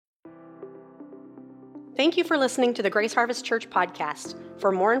Thank you for listening to the Grace Harvest Church podcast.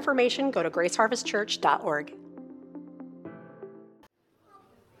 For more information, go to graceharvestchurch.org.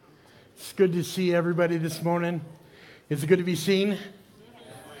 It's good to see everybody this morning. Is it good to be seen?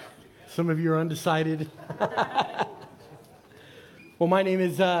 Some of you are undecided. Well, my name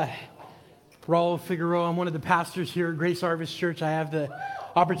is Raul Figueroa. I'm one of the pastors here at Grace Harvest Church. I have the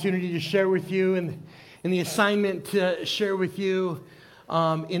opportunity to share with you and the assignment to share with you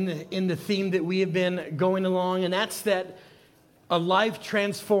in the theme that we have been going along, and that's that a life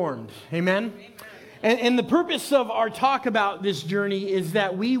transformed. Amen? And the purpose of our talk about this journey is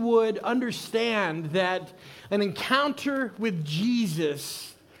that we would understand that an encounter with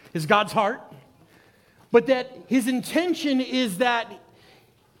Jesus is God's heart, but that his intention is that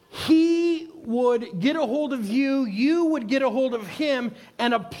he would get a hold of you, you would get a hold of him,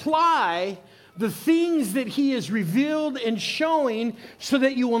 and apply the things that he has revealed and showing so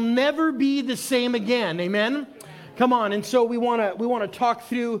that you will never be the same again. Amen? Come on. And so we want to talk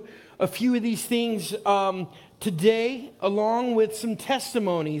through a few of these things today, along with some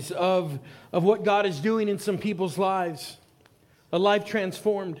testimonies of what God is doing in some people's lives. A life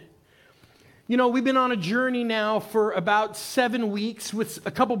transformed. You know, we've been on a journey now for about 7 weeks with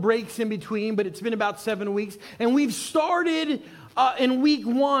a couple breaks in between, but it's been about 7 weeks. And we've started in week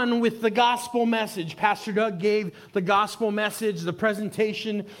 1 with the gospel message. Pastor Doug gave the gospel message, the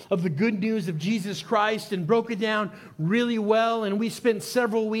presentation of the good news of Jesus Christ, and broke it down really well. And we spent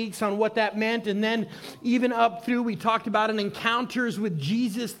several weeks on what that meant. And then even up through, we talked about encounters with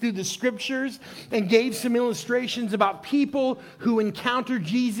Jesus through the scriptures and gave some illustrations about people who encounter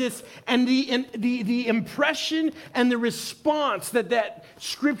Jesus and the impression and the response that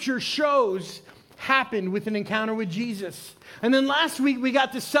scripture shows happened with an encounter with Jesus. And then last week we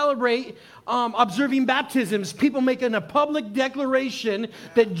got to celebrate observing baptisms. People making a public declaration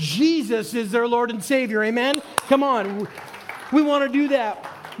that Jesus is their Lord and Savior. Amen? Come on. We want to do that.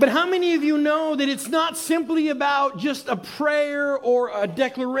 But how many of you know that it's not simply about just a prayer or a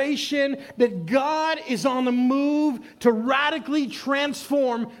declaration, that God is on the move to radically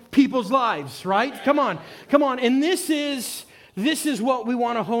transform people's lives, right? Come on. And this is what we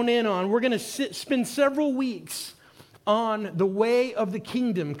want to hone in on. We're going to spend several weeks on the way of the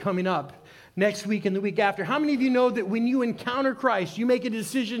kingdom coming up next week and the week after. How many of you know that when you encounter Christ, you make a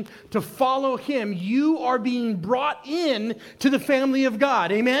decision to follow him, you are being brought in to the family of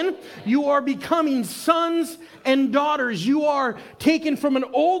God? Amen? You are becoming sons and daughters. You are taken from an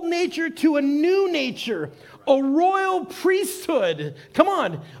old nature to a new nature. A royal priesthood, come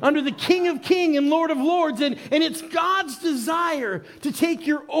on, under the King of Kings and Lord of Lords. And it's God's desire to take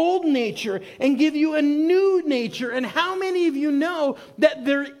your old nature and give you a new nature. And how many of you know that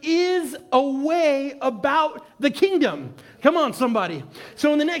there is a way about the kingdom? Come on, somebody.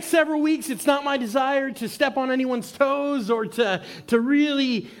 So in the next several weeks, it's not my desire to step on anyone's toes or to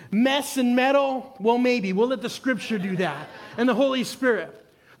really mess and meddle. Well, maybe. We'll let the scripture do that and the Holy Spirit.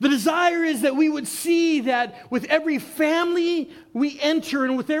 The desire is that we would see that with every family we enter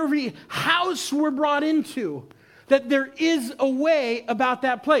and with every house we're brought into, that there is a way about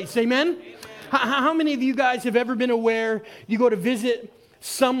that place. Amen? How many of you guys have ever been aware you go to visit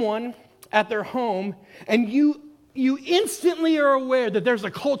someone at their home and you instantly are aware that there's a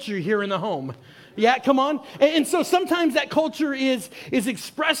culture here in the home? Yeah, come on. And so sometimes that culture is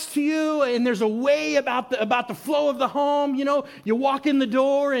expressed to you, and there's a way about the flow of the home. You know, you walk in the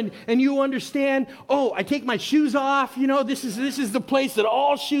door and you understand, oh, I take my shoes off. You know, this is the place that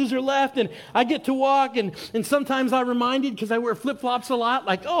all shoes are left, and I get to walk. And sometimes I'm reminded, because I wear flip-flops a lot,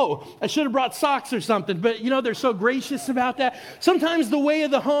 like, oh, I should have brought socks or something. But, you know, they're so gracious about that. Sometimes the way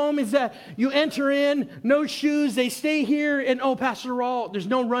of the home is that you enter in, no shoes, they stay here, and, oh, Pastor Raul, there's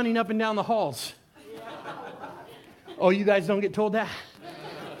no running up and down the halls. Oh, you guys don't get told that?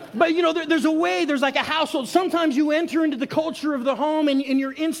 But, you know, there's a way, there's like a household. Sometimes you enter into the culture of the home and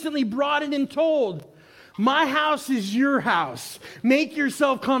you're instantly brought in and told, my house is your house. Make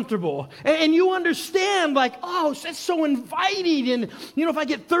yourself comfortable. And you understand, like, oh, that's so inviting. And, you know, if I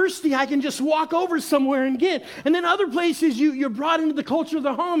get thirsty, I can just walk over somewhere and get. And then other places, you're brought into the culture of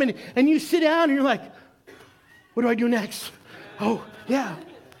the home and you sit down and you're like, what do I do next? Oh, yeah.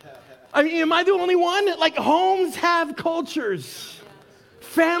 I mean, am I the only one? Like, homes have cultures,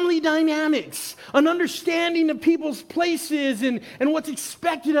 family dynamics, an understanding of people's places and what's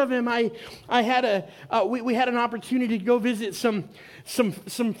expected of them. We had an opportunity to go visit some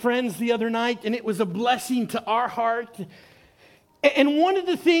friends the other night, and it was a blessing to our heart. And one of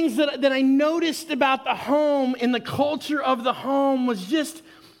the things that I noticed about the home and the culture of the home was just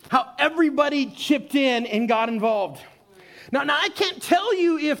how everybody chipped in and got involved. Now, I can't tell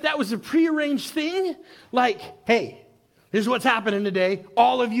you if that was a prearranged thing, like, hey, here's what's happening today.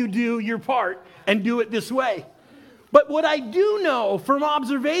 All of you do your part and do it this way. But what I do know from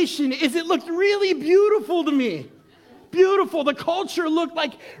observation is it looked really beautiful to me. Beautiful. The culture looked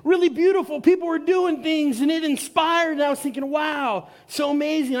like really beautiful. People were doing things and it inspired. And I was thinking, wow, so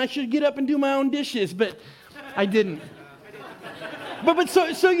amazing. I should get up and do my own dishes, but I didn't. But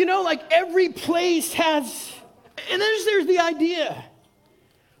so you know, like every place has, and there's the idea.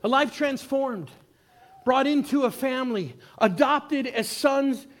 A life transformed, brought into a family, adopted as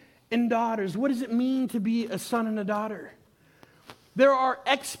sons and daughters. What does it mean to be a son and a daughter? There are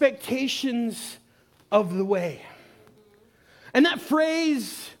expectations of the way. And that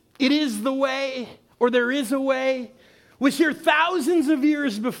phrase, it is the way, or there is a way, was here thousands of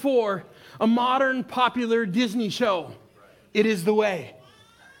years before a modern popular Disney show. It is the way.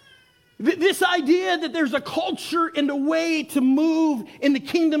 This idea that there's a culture and a way to move in the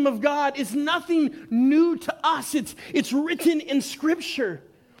kingdom of God is nothing new to us. It's written in Scripture.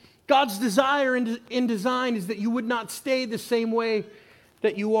 God's desire in design is that you would not stay the same way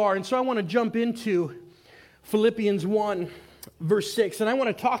that you are. And so I want to jump into Philippians 1, verse 6. And I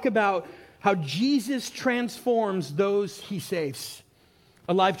want to talk about how Jesus transforms those he saves.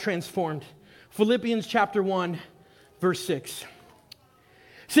 A life transformed. Philippians chapter 1, verse 6.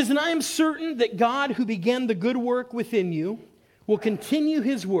 It says, and I am certain that God who began the good work within you will continue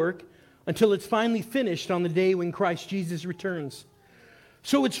his work until it's finally finished on the day when Christ Jesus returns.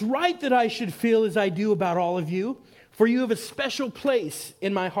 So it's right that I should feel as I do about all of you, for you have a special place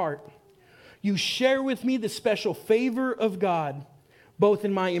in my heart. You share with me the special favor of God, both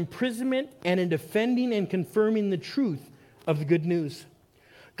in my imprisonment and in defending and confirming the truth of the good news.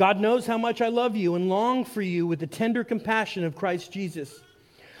 God knows how much I love you and long for you with the tender compassion of Christ Jesus.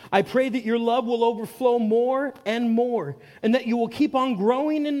 I pray that your love will overflow more and more, and that you will keep on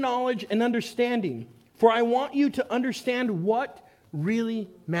growing in knowledge and understanding. For I want you to understand what really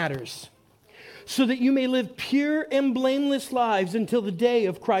matters, so that you may live pure and blameless lives until the day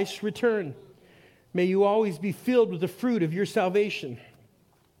of Christ's return. May you always be filled with the fruit of your salvation,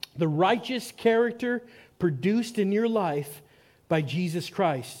 the righteous character produced in your life by Jesus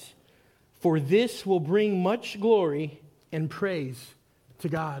Christ. For this will bring much glory and praise to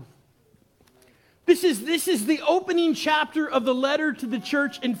God. This is the opening chapter of the letter to the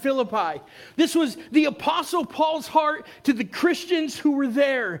church in Philippi. This was the Apostle Paul's heart to the Christians who were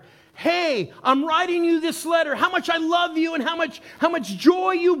there. Hey, I'm writing you this letter. How much I love you and how much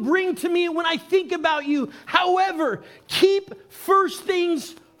joy you bring to me when I think about you. However, keep first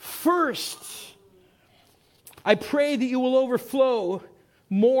things first. I pray that you will overflow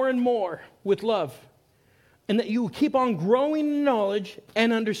more and more with love, and that you will keep on growing in knowledge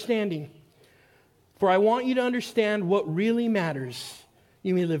and understanding. For I want you to understand what really matters.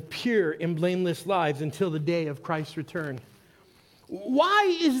 You may live pure and blameless lives until the day of Christ's return.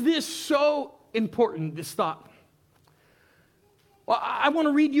 Why is this so important, this thought? Well, I want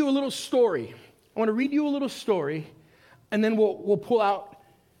to read you a little story. And then we'll pull out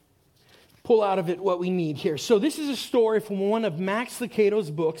of it what we need here. So this is a story from one of Max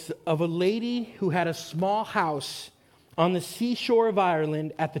Lucado's books of a lady who had a small house on the seashore of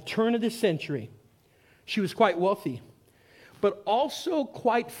Ireland at the turn of the century. She was quite wealthy, but also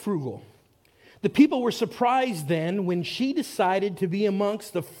quite frugal. The people were surprised then when she decided to be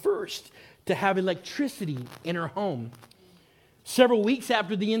amongst the first to have electricity in her home. Several weeks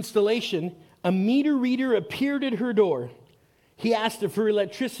after the installation, a meter reader appeared at her door. He asked if her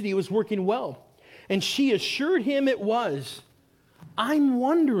electricity was working well, and she assured him it was. I'm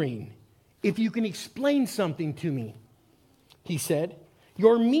wondering if you can explain something to me, he said.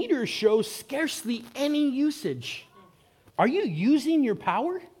 Your meter shows scarcely any usage. Are you using your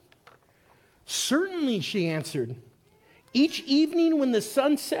power? Certainly, she answered. Each evening when the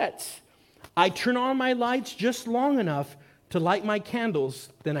sun sets, I turn on my lights just long enough to light my candles,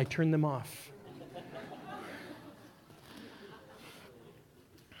 then I turn them off.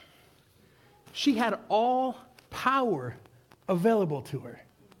 She had all power available to her,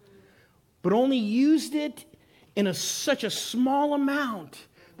 but only used it in such a small amount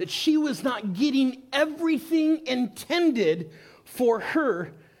that she was not getting everything intended for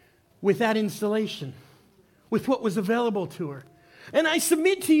her with that installation, with what was available to her. And I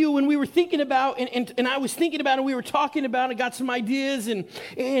submit to you, when we were thinking about, and I was thinking about, and we were talking about, and got some ideas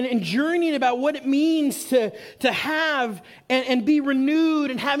and journeying about what it means to have and be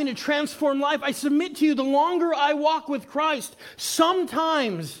renewed and having a transformed life, I submit to you, the longer I walk with Christ,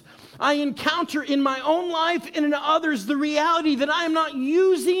 sometimes I encounter in my own life and in others the reality that I am not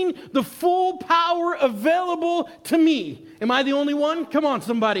using the full power available to me. Am I the only one? Come on,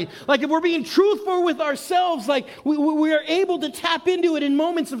 somebody. Like if we're being truthful with ourselves, like we are able to tap into it in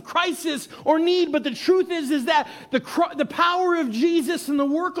moments of crisis or need. But the truth is that the power of Jesus and the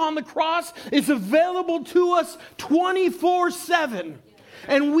work on the cross is available to us 24/7.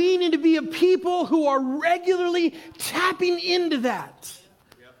 And we need to be a people who are regularly tapping into that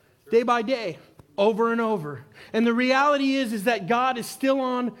day by day, over and over. And the reality is that God is still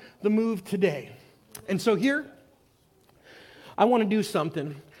on the move today. And so here, I want to do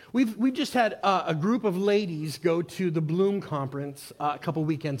something. We've just had a group of ladies go to the Bloom conference a couple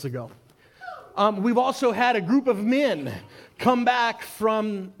weekends ago. We've also had a group of men come back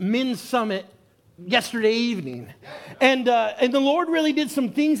from Men's Summit yesterday evening. And the Lord really did some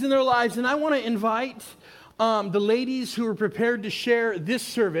things in their lives. And I want to invite the ladies who are prepared to share this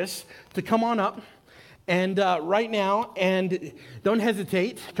service to come on up. And right now, and don't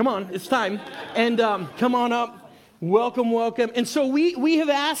hesitate. Come on, it's time. And come on up. Welcome, welcome. And so we have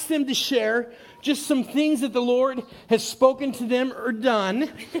asked them to share just some things that the Lord has spoken to them or done.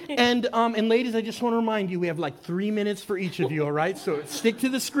 And ladies, I just want to remind you, we have like 3 minutes for each of you, all right? So stick to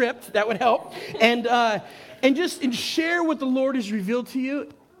the script. That would help. And share what the Lord has revealed to you.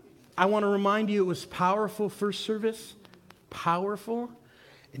 I want to remind you it was powerful first service. Powerful.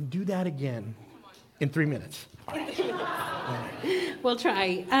 And do that again in 3 minutes. All right. We'll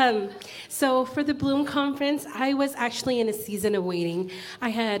try. So for the Bloom Conference, I was actually in a season of waiting. I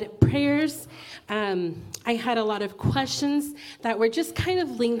had prayers. I had a lot of questions that were just kind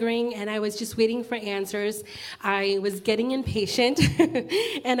of lingering, and I was just waiting for answers. I was getting impatient,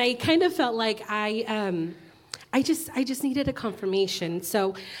 and I kind of felt like I just needed a confirmation.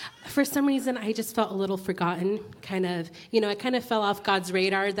 So for some reason, I just felt a little forgotten, I kind of fell off God's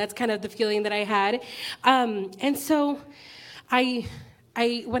radar. That's kind of the feeling that I had. And so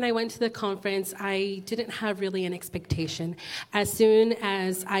when I went to the conference, I didn't have really an expectation. As soon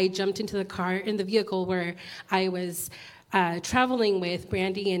as I jumped into the vehicle where I was traveling with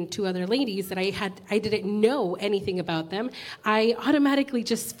Brandy and 2 other ladies that I didn't know anything about them, I automatically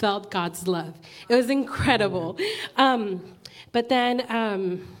just felt God's love. It was incredible. But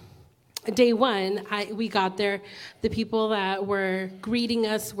then day one, we got there. The people that were greeting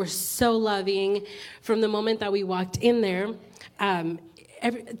us were so loving. From the moment that we walked in there,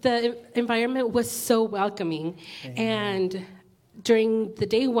 the environment was so welcoming. Amen. And during the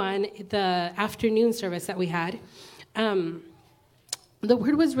day one, the afternoon service that we had, the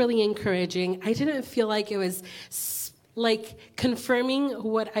word was really encouraging. I didn't feel like it was like confirming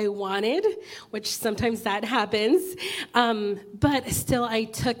what I wanted, which sometimes that happens. But still, I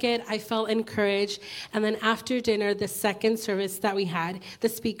took it. I felt encouraged. And then after dinner, the second service that we had, the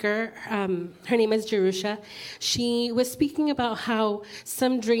speaker, her name is Jerusha, she was speaking about how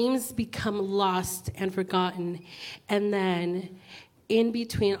some dreams become lost and forgotten. And then in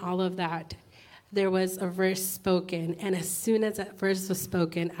between all of that, there was a verse spoken, and as soon as that verse was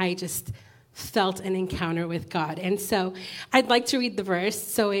spoken, I just felt an encounter with God. And so I'd like to read the verse.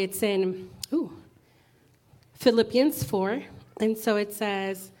 So it's in Philippians 4, and so it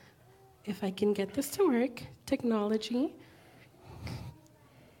says, if I can get this to work, technology.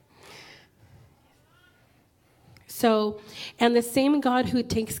 So, and the same God who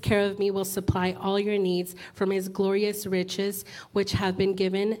takes care of me will supply all your needs from his glorious riches, which have been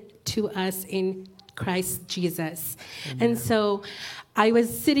given to us in Christ Jesus. Amen. And so I was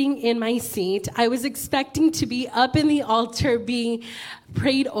sitting in my seat. I was expecting to be up in the altar being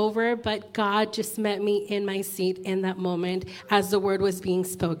prayed over, but God just met me in my seat in that moment as the word was being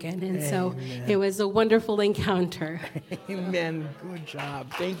spoken. And so it was a wonderful encounter. Amen. Good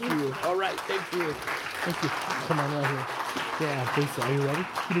job. Thank you. All right. Thank you. Thank you. Come on right here. Yeah, thanks. Are you ready?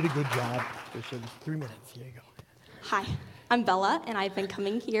 You did a good job. 3 minutes. Here you go. Hi, I'm Bella, and I've been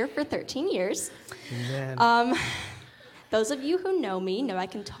coming here for 13 years. Amen. Those of you who know me know I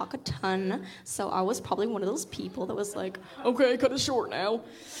can talk a ton, so I was probably one of those people that was like, okay, cut it short now.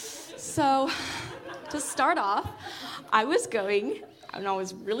 So to start off, I was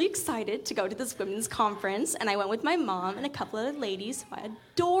really excited to go to this women's conference, and I went with my mom and a couple of ladies who I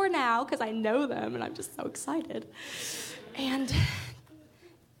adore now because I know them, and I'm just so excited. And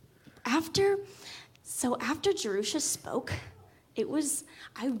after Jerusha spoke,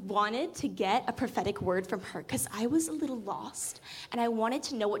 I wanted to get a prophetic word from her because I was a little lost and I wanted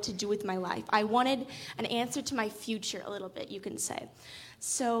to know what to do with my life. I wanted an answer to my future a little bit, you can say.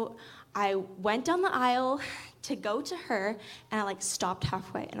 So I went down the aisle to go to her and I stopped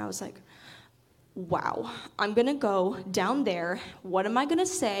halfway and I was like, wow, I'm going to go down there. What am I going to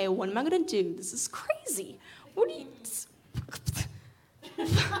say? What am I going to do? This is crazy. What do you...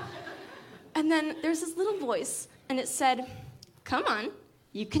 And then there's this little voice and it said, "Come on,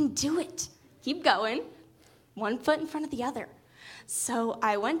 you can do it. Keep going. One foot in front of the other." So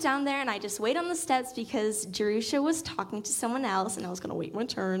I went down there, and I just waited on the steps because Jerusha was talking to someone else, and I was going to wait my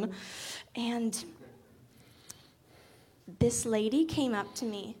turn. And this lady came up to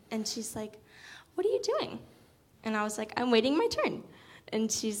me, and she's like, "What are you doing?" And I was like, "I'm waiting my turn."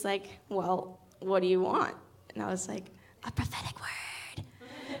 And she's like, "Well, what do you want?" And I was like, "A prophetic word."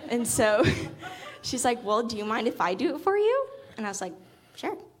 And so she's like, "Well, do you mind if I do it for you?" And I was like,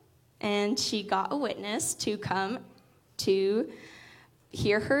 "Sure." And she got a witness to come to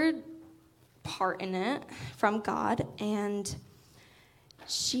hear her part in it from God. And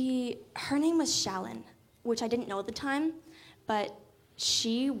her name was Shallon, which I didn't know at the time, but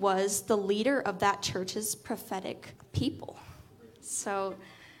she was the leader of that church's prophetic people. So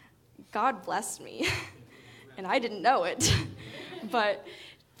God blessed me, and I didn't know it. But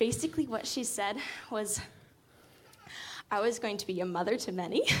basically what she said was, I was going to be a mother to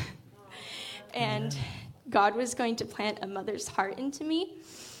many, and God was going to plant a mother's heart into me,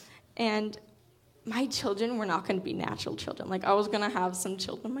 and my children were not going to be natural children. Like, I was going to have some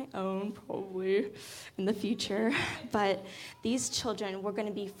children of my own, probably, in the future, but these children were going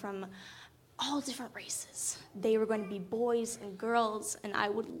to be from all different races. They were going to be boys and girls, and I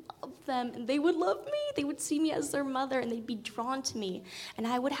would love them, and they would love me. They would see me as their mother, and they'd be drawn to me, and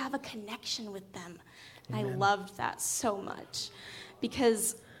I would have a connection with them. And I loved that so much,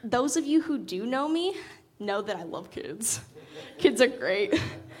 because those of you who do know me know that I love kids. Kids are great.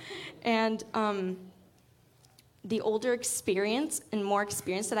 And the older experience and more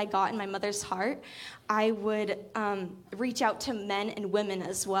experience that I got in my mother's heart, I would reach out to men and women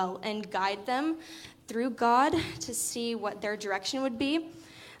as well and guide them through God to see what their direction would be,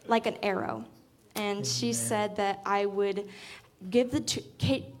 like an arrow. And she said that I would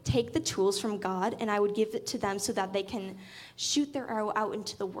take the tools from God, and I would give it to them so that they can shoot their arrow out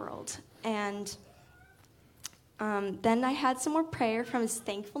into the world. And then I had some more prayer from his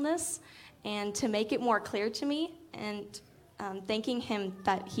thankfulness, and to make it more clear to me, and thanking him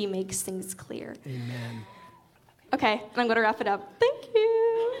that he makes things clear. Amen. Okay, I'm going to wrap it up. Thank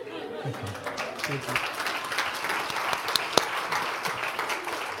you. Thank you.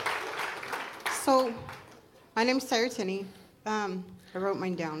 So, my name's Sarah Tinney. I wrote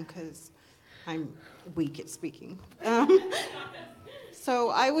mine down because I'm weak at speaking. So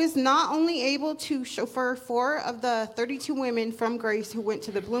I was not only able to chauffeur 4 of the 32 women from Grace who went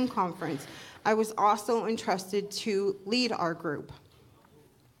to the Bloom Conference, I was also entrusted to lead our group.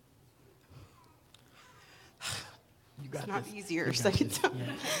 It's not easier second time.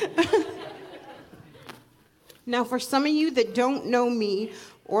 Yeah. Now, for some of you that don't know me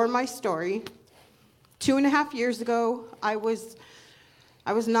or my story, 2.5 years ago, I was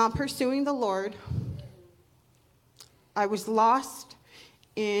not pursuing the Lord. I was lost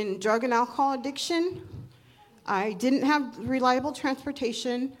in drug and alcohol addiction. I didn't have reliable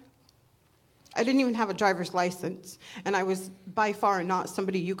transportation. I didn't even have a driver's license. And I was by far not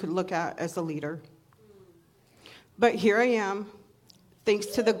somebody you could look at as a leader. But here I am, thanks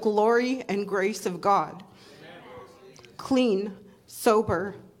to the glory and grace of God. Clean,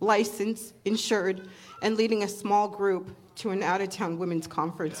 sober, licensed, insured, and leading a small group to an out-of-town women's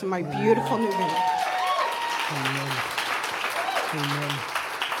conference in my beautiful new van. Amen. Amen.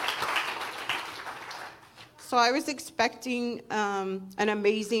 So I was expecting an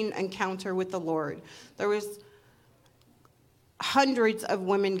amazing encounter with the Lord. There was hundreds of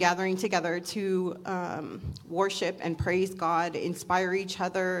women gathering together to worship and praise God, inspire each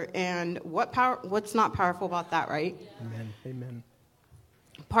other, and what's not powerful about that, right? Amen. Amen.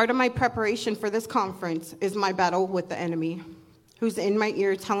 Part of my preparation for this conference is my battle with the enemy, who's in my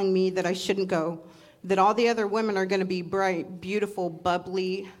ear telling me that I shouldn't go, that all the other women are going to be bright, beautiful,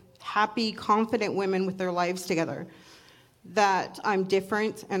 bubbly, happy, confident women with their lives together, that I'm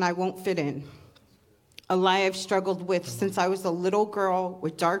different and I won't fit in. A lie I've struggled with since I was a little girl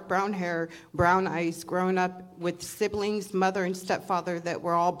with dark brown hair, brown eyes, growing up with siblings, mother and stepfather that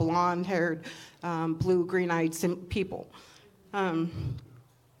were all blonde-haired, blue, green-eyed people.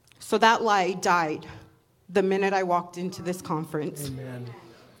 So that lie died the minute I walked into this conference. Amen.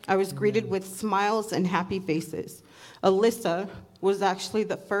 I was greeted with smiles and happy faces. Alyssa was actually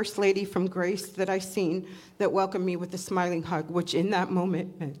the first lady from Grace that I seen that welcomed me with a smiling hug, which in that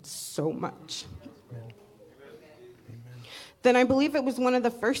moment meant so much. Amen. Then I believe it was one of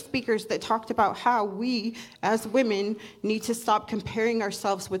the first speakers that talked about how we, as women, need to stop comparing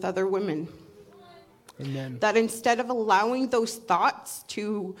ourselves with other women. Amen. That instead of allowing those thoughts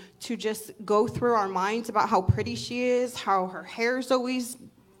to just go through our minds about how pretty she is, how her hair's always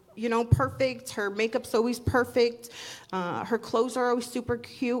perfect. Her makeup's always perfect. Her clothes are always super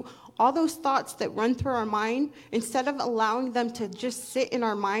cute. All those thoughts that run through our mind, instead of allowing them to just sit in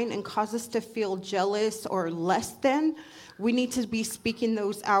our mind and cause us to feel jealous or less than, we need to be speaking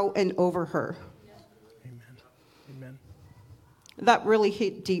those out and over her. Amen. That really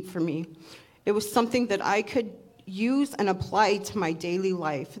hit deep for me. It was something that I could use and apply to my daily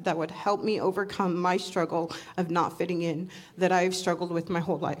life that would help me overcome my struggle of not fitting in that I've struggled with my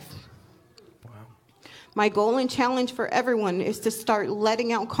whole life. Wow. My goal and challenge for everyone is to start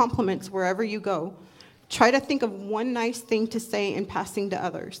letting out compliments wherever you go. Try to think of one nice thing to say in passing to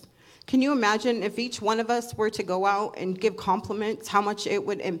others. Can you imagine if each one of us were to go out and give compliments, how much it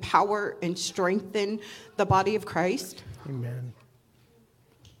would empower and strengthen the body of Christ? Amen.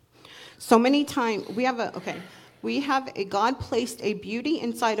 So many times we have a God placed a beauty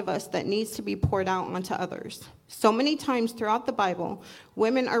inside of us that needs to be poured out onto others. So many times throughout the Bible,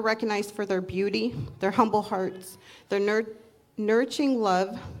 women are recognized for their beauty, their humble hearts, their nurturing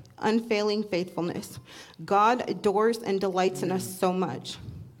love, unfailing faithfulness. God adores and delights in us so much.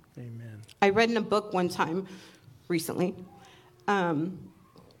 Amen. I read in a book one time recently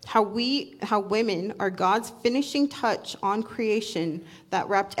how women are God's finishing touch on creation that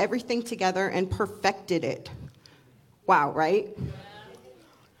wrapped everything together and perfected it. Wow, right?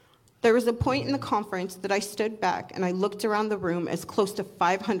 There was a point in the conference that I stood back and I looked around the room as close to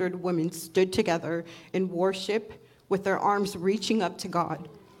 500 women stood together in worship with their arms reaching up to God,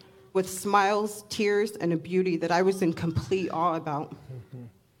 with smiles, tears, and a beauty that I was in complete awe about. Mm-hmm.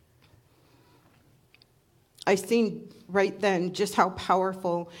 I seen right then just how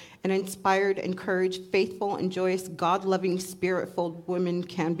powerful and inspired, encouraged, faithful, and joyous, God-loving, spirit-filled women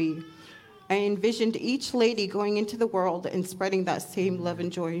can be. I envisioned each lady going into the world and spreading that same love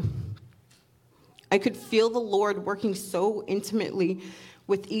and joy. I could feel the Lord working so intimately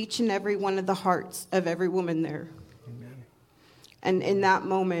with each and every one of the hearts of every woman there. Amen. And in that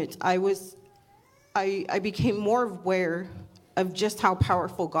moment, I became more aware of just how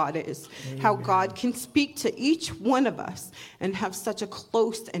powerful God is, Amen. How God can speak to each one of us and have such a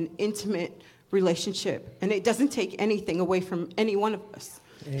close and intimate relationship. And it doesn't take anything away from any one of us.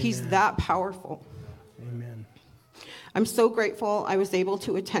 Amen. He's that powerful. Amen. I'm so grateful I was able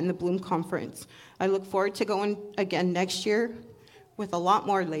to attend the Bloom Conference. I look forward to going again next year with a lot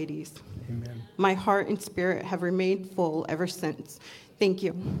more ladies. Amen. My heart and spirit have remained full ever since. Thank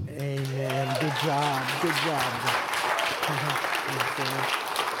you. Amen. Good job. Good job.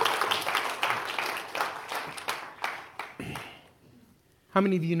 How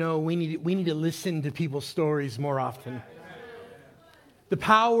many of you know we need to listen to people's stories more often? The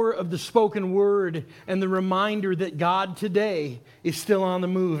power of the spoken word and the reminder that God today is still on the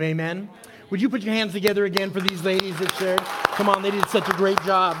move. Amen. Would you put your hands together again for these ladies that shared? Come on, they did such a great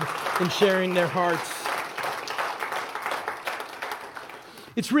job in sharing their hearts.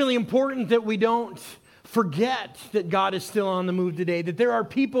 It's really important that we don't forget that God is still on the move today, that there are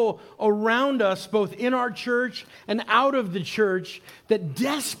people around us, both in our church and out of the church, that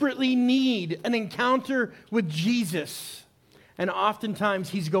desperately need an encounter with Jesus. And oftentimes,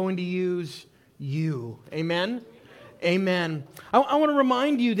 he's going to use you. Amen? Amen. I want to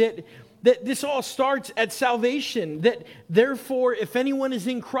remind you that this all starts at salvation. That therefore, if anyone is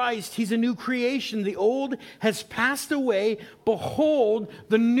in Christ, he's a new creation. The old has passed away. Behold,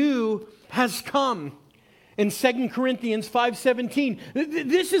 the new has come. In 2 Corinthians 5:17,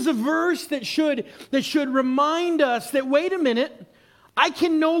 this is a verse that should remind us that, wait a minute, I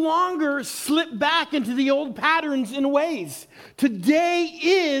can no longer slip back into the old patterns and ways. Today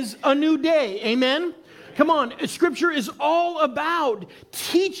is a new day. Amen? Come on, Scripture is all about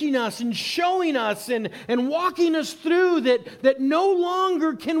teaching us and showing us and walking us through that no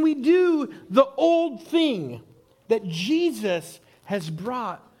longer can we do the old thing, that Jesus has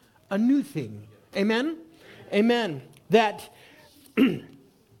brought a new thing. Amen? Amen. That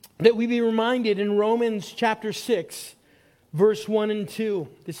we be reminded in Romans chapter 6, verse 1 and 2.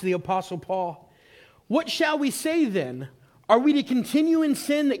 This is the Apostle Paul. What shall we say then? Are we to continue in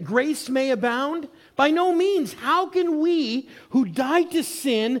sin that grace may abound? By no means. How can we who died to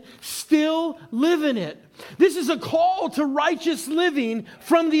sin still live in it? This is a call to righteous living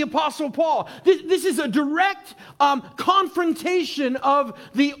from the Apostle Paul. This is a direct confrontation of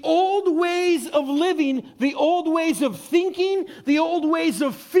the old ways of living, the old ways of thinking, the old ways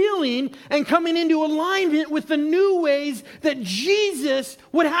of feeling, and coming into alignment with the new ways that Jesus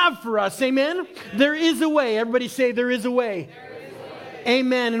would have for us. Amen? There is a way. Everybody say, there is a way.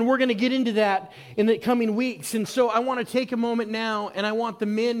 Amen. And we're going to get into that in the coming weeks. And so I want to take a moment now, and I want the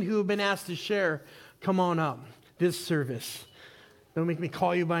men who have been asked to share, come on up this service. Don't make me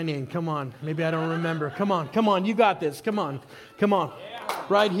call you by name. Come on. Maybe I don't remember. Come on. You got this. Come on.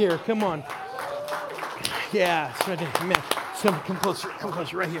 Right here. Come on. Yeah, it's right there. Man, come closer.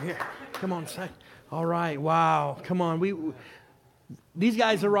 Right here. Come on, side. All right. Wow. Come on. These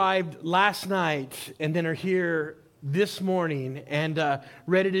guys arrived last night and then are here this morning and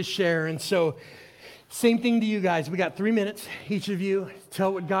ready to share. And so, same thing to you guys. We got 3 minutes, each of you.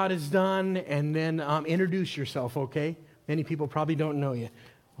 Tell what God has done and then introduce yourself, okay? Many people probably don't know you.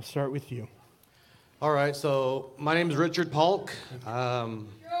 I'll start with you. All right, so my name is Richard Polk. Come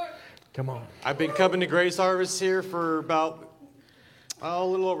on. I've been coming to Grace Harvest here for about a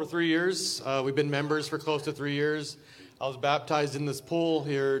little over 3 years. We've been members for close to 3 years. I was baptized in this pool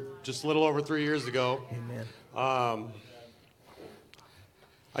here just a little over 3 years ago. Amen.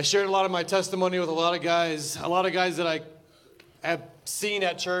 I shared a lot of my testimony with a lot of guys that I have seen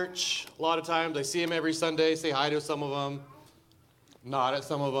at church. A lot of times I see them every Sunday, say hi to some of them, nod at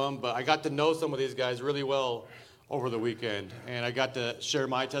some of them, but I got to know some of these guys really well over the weekend, and I got to share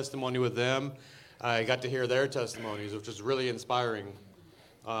my testimony with them. I got to hear their testimonies, which was really inspiring.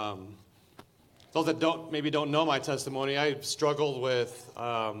 Those that don't know my testimony, I've struggled with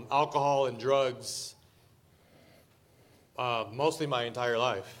alcohol and drugs mostly my entire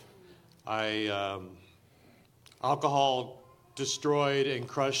life. Alcohol destroyed and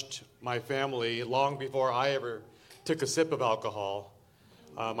crushed my family long before I ever took a sip of alcohol.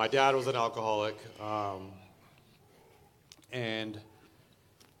 My dad was an alcoholic, and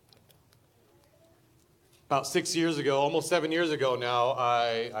about 6 years ago, almost 7 years ago now,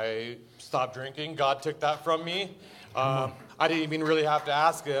 I stopped drinking. God took that from me. I didn't even really have to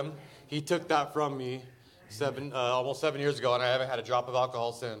ask him. He took that from me almost 7 years ago, and I haven't had a drop of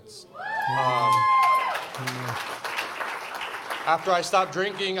alcohol since. After I stopped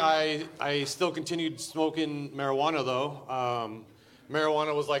drinking, I still continued smoking marijuana, though.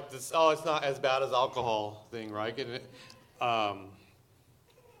 Marijuana was like this, it's not as bad as alcohol thing, right?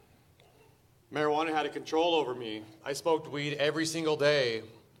 Marijuana had a control over me. I smoked weed every single day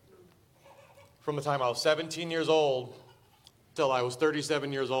from the time I was 17 years old till I was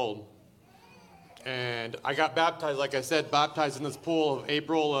 37 years old. And I got baptized, like I said, baptized in this pool of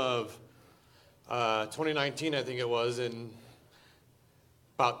April of 2019, I think it was. And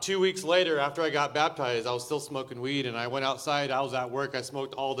about 2 weeks later, after I got baptized, I was still smoking weed. And I went outside. I was at work. I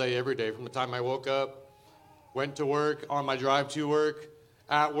smoked all day, every day, from the time I woke up, went to work, on my drive to work,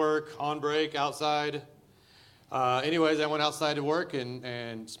 at work, on break, outside. Anyways, I went outside to work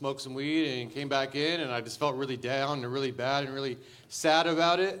and smoked some weed and came back in, and I just felt really down and really bad and really sad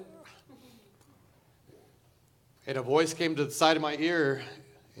about it. And a voice came to the side of my ear,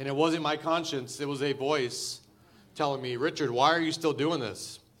 and it wasn't my conscience. It was a voice telling me, Richard, why are you still doing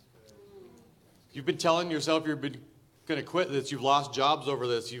this? You've been telling yourself you're going to quit this. You've lost jobs over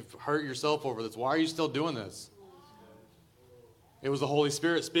this. You've hurt yourself over this. Why are you still doing this? It was the Holy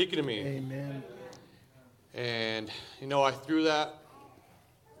Spirit speaking to me. Amen. And, I threw that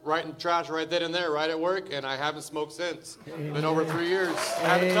right in the trash right then and there, right at work, and I haven't smoked since. Amen. Been over 3 years.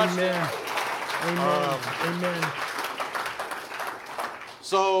 I haven't touched it. Amen.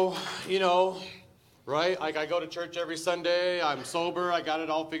 So, right? Like I go to church every Sunday. I'm sober. I got it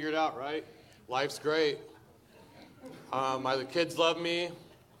all figured out, right? Life's great. My kids love me.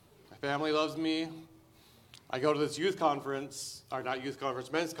 My family loves me. I go to this men's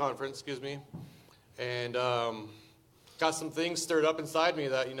conference, and got some things stirred up inside me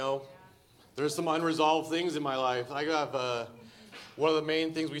that, there's some unresolved things in my life. I have one of the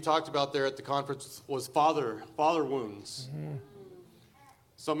main things we talked about there at the conference was father wounds. Mm-hmm.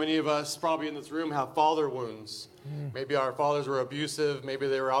 So many of us probably in this room have father wounds. Mm. Maybe our fathers were abusive. Maybe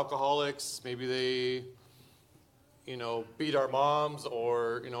they were alcoholics. Maybe they, beat our moms,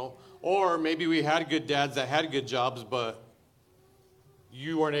 or maybe we had good dads that had good jobs, but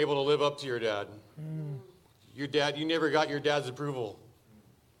you weren't able to live up to your dad. Mm. Your dad, you never got your dad's approval.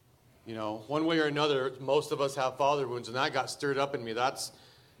 One way or another, most of us have father wounds, and that got stirred up in me. That's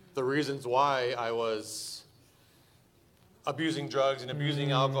the reasons why I was abusing drugs and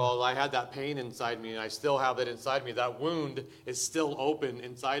abusing alcohol. I had that pain inside me, and I still have it inside me. That wound is still open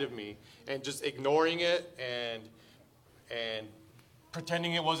inside of me, and just ignoring it and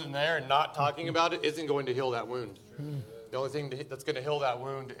pretending it wasn't there and not talking about it isn't going to heal that wound. The only thing that's going to heal that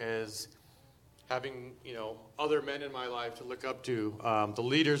wound is having, other men in my life to look up to, the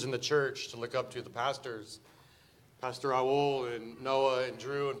leaders in the church to look up to, the pastors, Pastor Raul and Noah and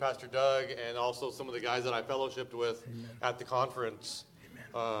Drew and Pastor Doug, and also some of the guys that I fellowshipped with at the conference.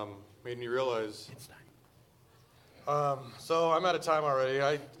 Made me realize. So I'm out of time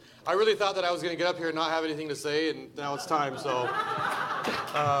already. I really thought that I was going to get up here and not have anything to say, and now it's time. So,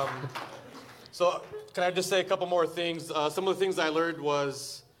 so can I just say a couple more things? Some of the things I learned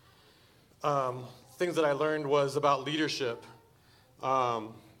was about leadership. Part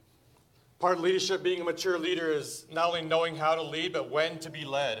of leadership, being a mature leader, is not only knowing how to lead, but when to be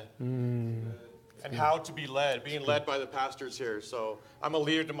led. And how to be led, being led by the pastors here. So I'm a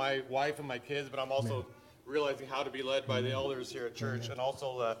leader to my wife and my kids, but I'm also realizing how to be led by the elders here at church. And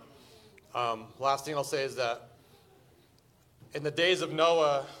also that, last thing I'll say is that in the days of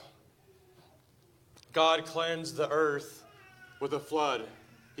Noah, God cleansed the earth with a flood.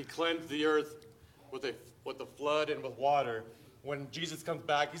 He cleansed the earth with a flood and with water. When Jesus comes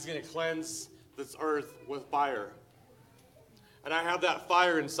back, he's going to cleanse this earth with fire. And I have that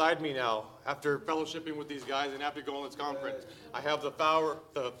fire inside me now, after fellowshipping with these guys and after going to this conference. I have the fire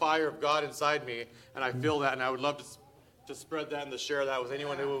of God inside me, and I feel that, and I would love to spread that and to share that with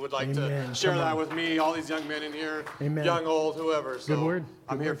anyone who would like to share that with me, all these young men in here, young, old, whoever. So Good word.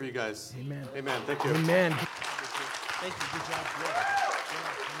 I'm here for you guys. Amen. Amen. Thank you. Amen. Thank you. Good job.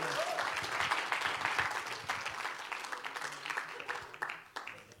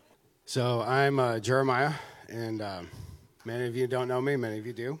 So I'm Jeremiah, and many of you don't know me, many of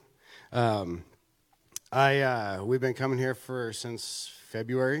you do. We've been coming here since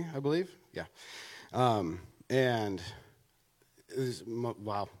February, I believe. Yeah. And it's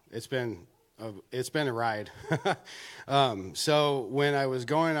been a ride. So when I was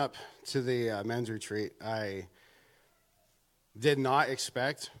going up to the men's retreat, I did not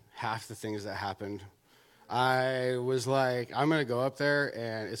expect half the things that happened. I was like, I'm going to go up there,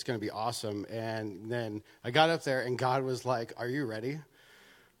 and it's going to be awesome. And then I got up there, and God was like, are you ready?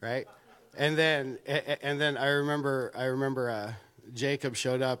 Right? And then I remember Jacob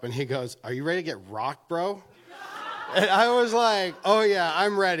showed up, and he goes, are you ready to get rocked, bro? And I was like, oh, yeah,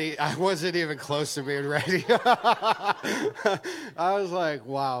 I'm ready. I wasn't even close to being ready. I was like,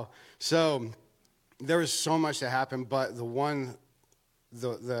 wow. So there was so much that happened, but the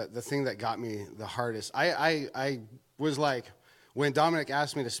thing that got me the hardest, I was like, when Dominic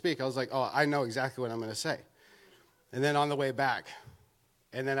asked me to speak, I was like, oh, I know exactly what I'm going to say. And then on the way back,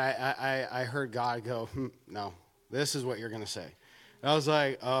 and then I heard God go, no, this is what you're going to say. And I was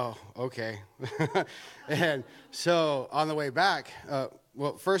like, oh, okay. And so on the way back,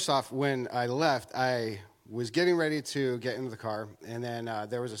 well, first off, when I left, I was getting ready to get into the car, and then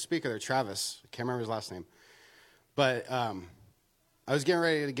there was a speaker there, Travis. I can't remember his last name. But I was getting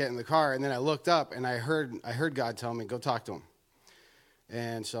ready to get in the car, and then I looked up, and I heard God tell me, go talk to him.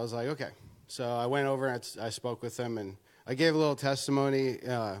 And so I was like, okay. So I went over, and I spoke with him, and I gave a little testimony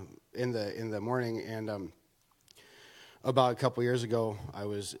in the morning. And about a couple years ago, I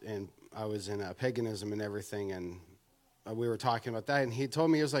was in paganism and everything, and we were talking about that. And he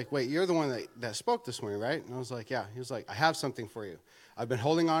told me, he was like, wait, you're the one that spoke this morning, right? And I was like, yeah. He was like, I have something for you. I've been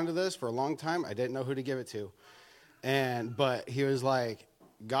holding on to this for a long time. I didn't know who to give it to. But he was like,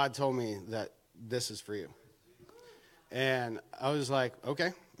 God told me that this is for you. And I was like,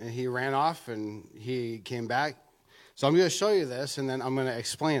 okay. And he ran off, and he came back. So I'm going to show you this, and then I'm going to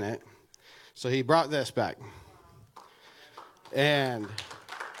explain it. So he brought this back. And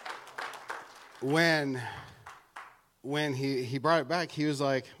when he brought it back, he was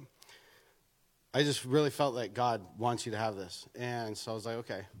like, I just really felt like God wants you to have this. And so I was like,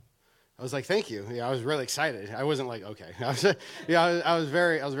 okay. I was like, thank you. Yeah, I was really excited. I wasn't like, okay. I was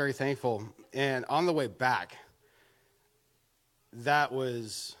very thankful. And on the way back, my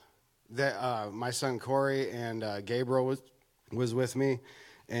son Corey and Gabriel was with me,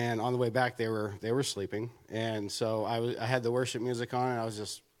 and on the way back they were sleeping, and so I had the worship music on, and I was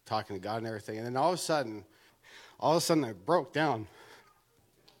just talking to God and everything, and then all of a sudden I broke down.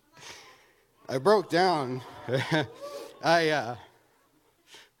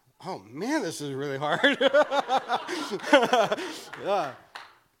 Oh, man, this is really hard.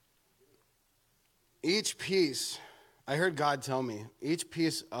 Each piece, I heard God tell me, each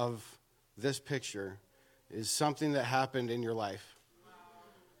piece of this picture is something that happened in your life.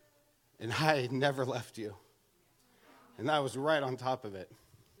 And I never left you. And I was right on top of it.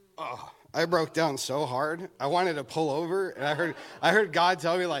 Oh, I broke down so hard. I wanted to pull over, and I heard God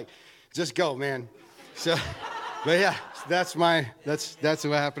tell me, like, just go, man. So... But yeah, that's what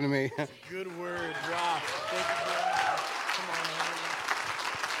happened to me. Good word, Rob. Thank you very much.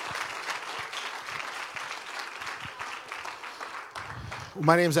 Come on.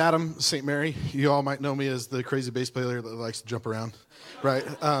 My name's Adam St. Mary. You all might know me as the crazy bass player that likes to jump around, right?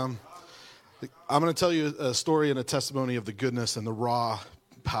 I'm going to tell you a story and a testimony of the goodness and the raw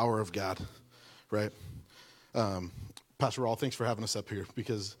power of God, right? Pastor Raul, thanks for having us up here,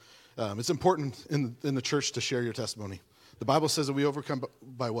 because It's important in the church to share your testimony. The Bible says that we overcome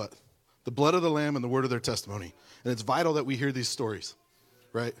by what? The blood of the Lamb and the word of their testimony. And it's vital that we hear these stories,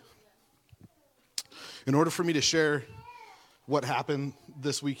 right? In order for me to share what happened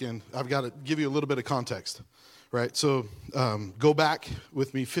this weekend, I've got to give you a little bit of context, right? So go back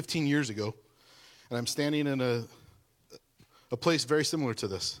with me 15 years ago, and I'm standing in a place very similar to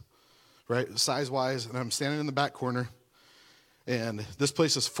this, right, size-wise, and I'm standing in the back corner, and this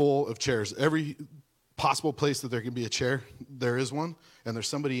place is full of chairs. Every possible place that there can be a chair, there is one, and there's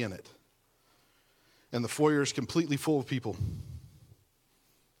somebody in it. And the foyer is completely full of people.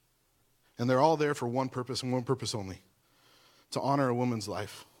 And they're all there for one purpose and one purpose only, to honor a woman's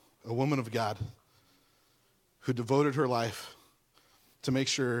life, a woman of God who devoted her life to make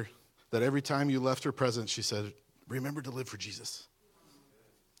sure that every time you left her presence, she said, remember to live for Jesus.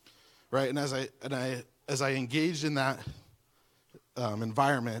 Right? And as I engaged in that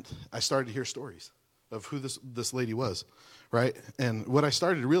environment, I started to hear stories of who this lady was, right? And what I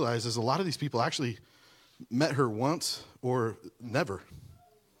started to realize is a lot of these people actually met her once or never.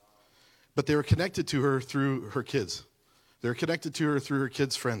 But they were connected to her through her kids. They were connected to her through her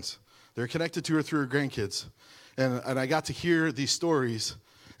kids' friends. They were connected to her through her grandkids. And I got to hear these stories,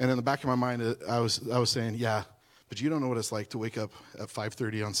 and in the back of my mind, I was saying, yeah, but you don't know what it's like to wake up at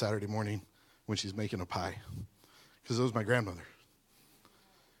 5:30 on Saturday morning when she's making a pie. Because it was my grandmother,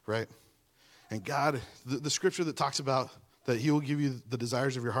 right? And God, the scripture that talks about that he will give you the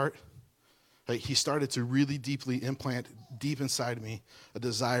desires of your heart, like he started to really deeply implant deep inside me a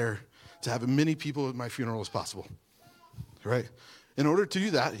desire to have as many people at my funeral as possible, right? In order to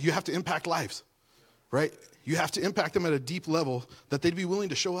do that, you have to impact lives, right? You have to impact them at a deep level that they'd be willing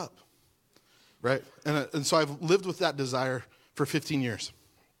to show up, right? And so I've lived with that desire for 15 years.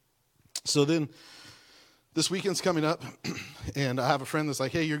 So then this weekend's coming up, and I have a friend that's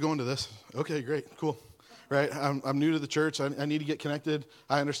like, hey, you're going to this. Okay, great, cool. Right? I'm new to the church. I need to get connected.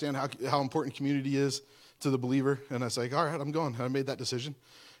 I understand how important community is to the believer. And I was like, all right, I'm going. I made that decision.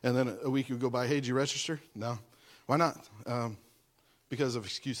 And then a week would go by, hey, did you register? No. Why not? Because of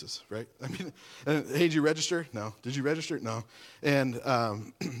excuses, right? I mean, hey, did you register? No. Did you register? No. And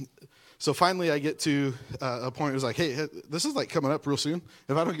so finally I get to a point where it's like, hey, this is like coming up real soon.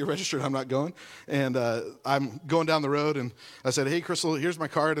 If I don't get registered, I'm not going. And I'm going down the road, and I said, hey, Crystal, here's my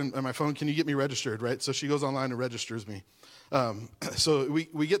card and my phone. Can you get me registered, right? So she goes online and registers me. So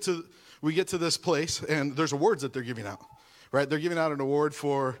we get to this place, and there's awards that they're giving out, right? They're giving out an award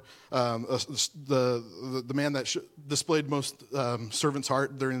for the man that displayed most servant's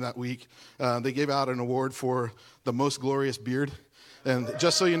heart during that week. They gave out an award for the most glorious beard. And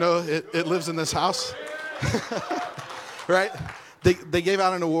just so you know, it lives in this house, right? They gave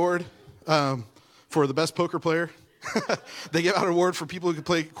out an award for the best poker player. They gave out an award for people who could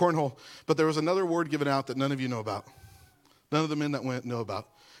play cornhole. But there was another award given out that none of you know about. None of the men that went know about.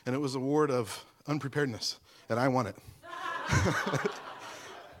 And it was an award of unpreparedness. And I won it.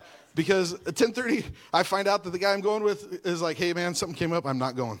 Because at 10:30, I find out that the guy I'm going with is like, hey, man, something came up. I'm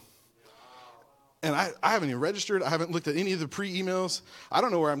not going. And I haven't even registered. I haven't looked at any of the pre-emails. I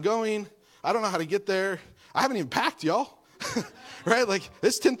don't know where I'm going. I don't know how to get there. I haven't even packed, y'all. Right? Like,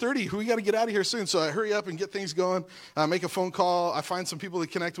 it's 10:30. We got to get out of here soon. So I hurry up and get things going. I make a phone call. I find some people to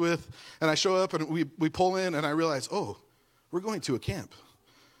connect with. And I show up, and we pull in, and I realize, oh, we're going to a camp.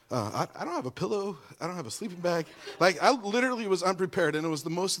 I don't have a pillow. I don't have a sleeping bag. Like, I literally was unprepared, and it was the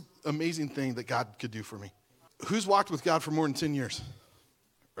most amazing thing that God could do for me. Who's walked with God for more than 10 years?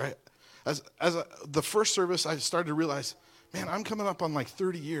 Right? The first service, I started to realize, man, I'm coming up on like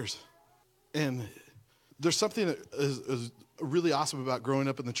 30 years. And there's something that is really awesome about growing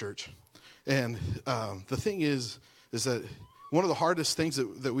up in the church. And the thing is that one of the hardest things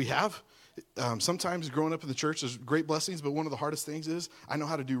that we have, sometimes growing up in the church is great blessings, but one of the hardest things is I know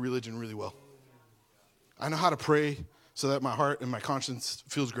how to do religion really well. I know how to pray so that my heart and my conscience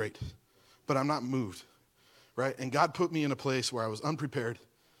feels great, but I'm not moved, right? And God put me in a place where I was unprepared.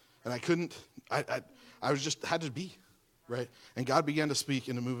 And I couldn't, I was just had to be, right? And God began to speak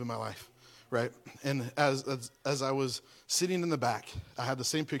and to move in my life, right? And as I was sitting in the back, I had the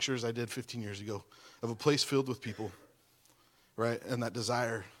same picture as I did 15 years ago of a place filled with people, right? And that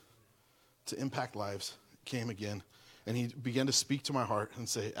desire to impact lives came again. And he began to speak to my heart and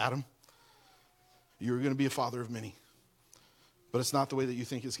say, Adam, you're going to be a father of many, but it's not the way that you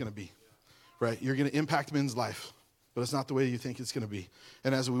think it's going to be, right? You're going to impact men's life, but it's not the way you think it's going to be.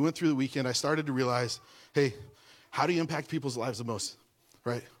 And as we went through the weekend, I started to realize, hey, how do you impact people's lives the most,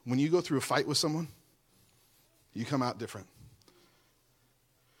 right? When you go through a fight with someone, you come out different.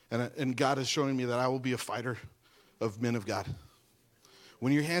 And God is showing me that I will be a fighter of men of God.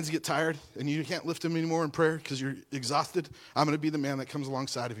 When your hands get tired and you can't lift them anymore in prayer because you're exhausted, I'm going to be the man that comes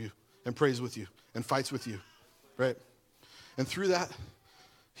alongside of you and prays with you and fights with you, right? And through that,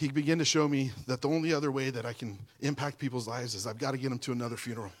 he began to show me that the only other way that I can impact people's lives is I've got to get them to another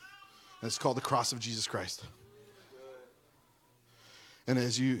funeral. And it's called the cross of Jesus Christ. And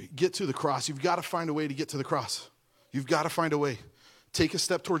as you get to the cross, you've got to find a way to get to the cross. You've got to find a way. Take a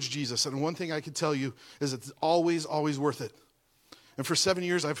step towards Jesus. And one thing I can tell you is it's always, always worth it. And for 7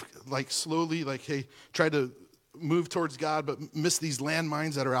 years, I've slowly tried to move towards God, but miss these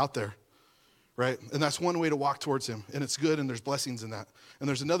landmines that are out there, right? And that's one way to walk towards him. And it's good, and there's blessings in that. And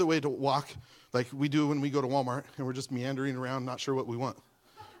there's another way to walk like we do when we go to Walmart, and we're just meandering around, not sure what we want,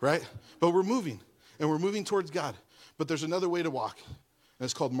 right? But we're moving, and we're moving towards God. But there's another way to walk, and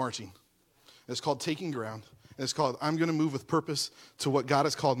it's called marching. It's called taking ground. And it's called, I'm going to move with purpose to what God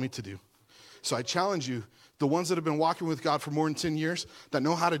has called me to do. So I challenge you, the ones that have been walking with God for more than 10 years, that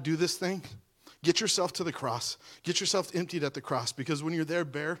know how to do this thing, get yourself to the cross. Get yourself emptied at the cross, because when you're there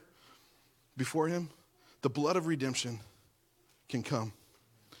bare before him, the blood of redemption can come.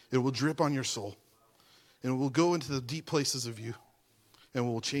 It will drip on your soul, and it will go into the deep places of you, and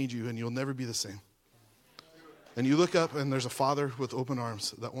will change you, and you'll never be the same. And you look up, and there's a Father with open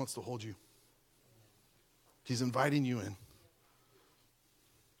arms that wants to hold you. He's inviting you in.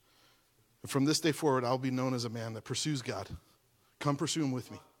 From this day forward, I'll be known as a man that pursues God. Come pursue him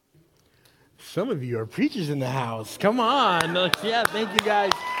with me. Some of you are preachers in the house. Come on. Yeah, thank you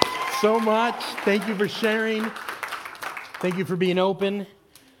guys so much. Thank you for sharing. Thank you for being open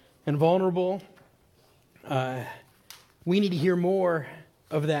and vulnerable. We need to hear more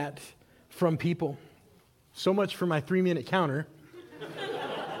of that from people. So much for my 3-minute counter.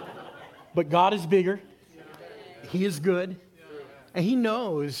 But God is bigger. He is good. And he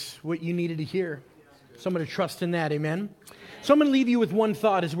knows what you needed to hear. So I'm going to trust in that, amen? So I'm going to leave you with one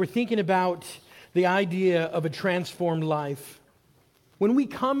thought as we're thinking about the idea of a transformed life. When we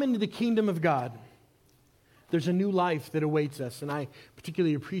come into the kingdom of God, there's a new life that awaits us. And I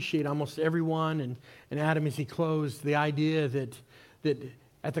particularly appreciate almost everyone and Adam as he closed, the idea that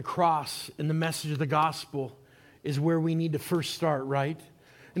at the cross and the message of the gospel is where we need to first start, right?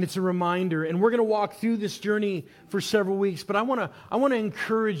 And it's a reminder. And we're going to walk through this journey for several weeks. But I want to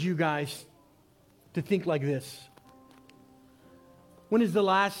encourage you guys to think like this. When is the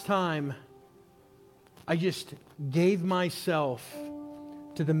last time I just gave myself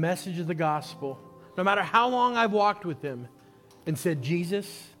to the message of the gospel, no matter how long I've walked with him, and said,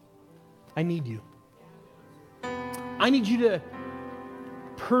 Jesus, I need you. I need you to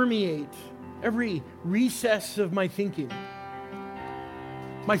permeate every recess of my thinking,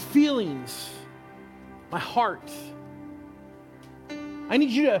 my feelings, my heart. I need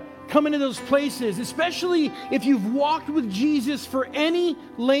you to come into those places, especially if you've walked with Jesus for any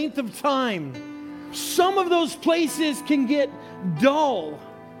length of time. Some of those places can get dull,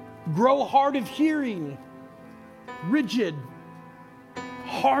 grow hard of hearing, rigid,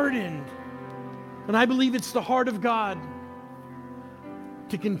 hardened. And I believe it's the heart of God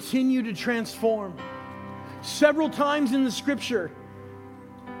to continue to transform. Several times in the scripture,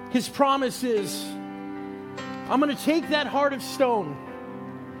 his promise is, I'm going to take that heart of stone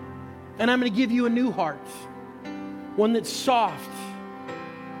and I'm going to give you a new heart. One that's soft.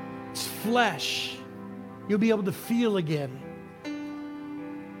 It's flesh. You'll be able to feel again.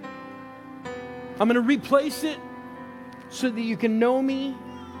 I'm going to replace it so that you can know me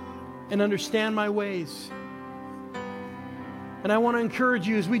and understand my ways. And I want to encourage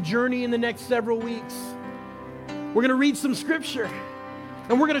you as we journey in the next several weeks. We're going to read some scripture.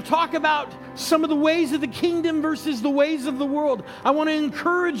 And we're going to talk about some of the ways of the kingdom versus the ways of the world. I want to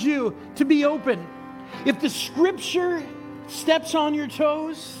encourage you to be open. If the scripture steps on your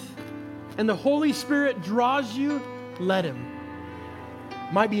toes and the Holy Spirit draws you, let him.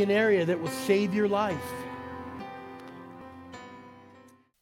 Might be an area that will save your life.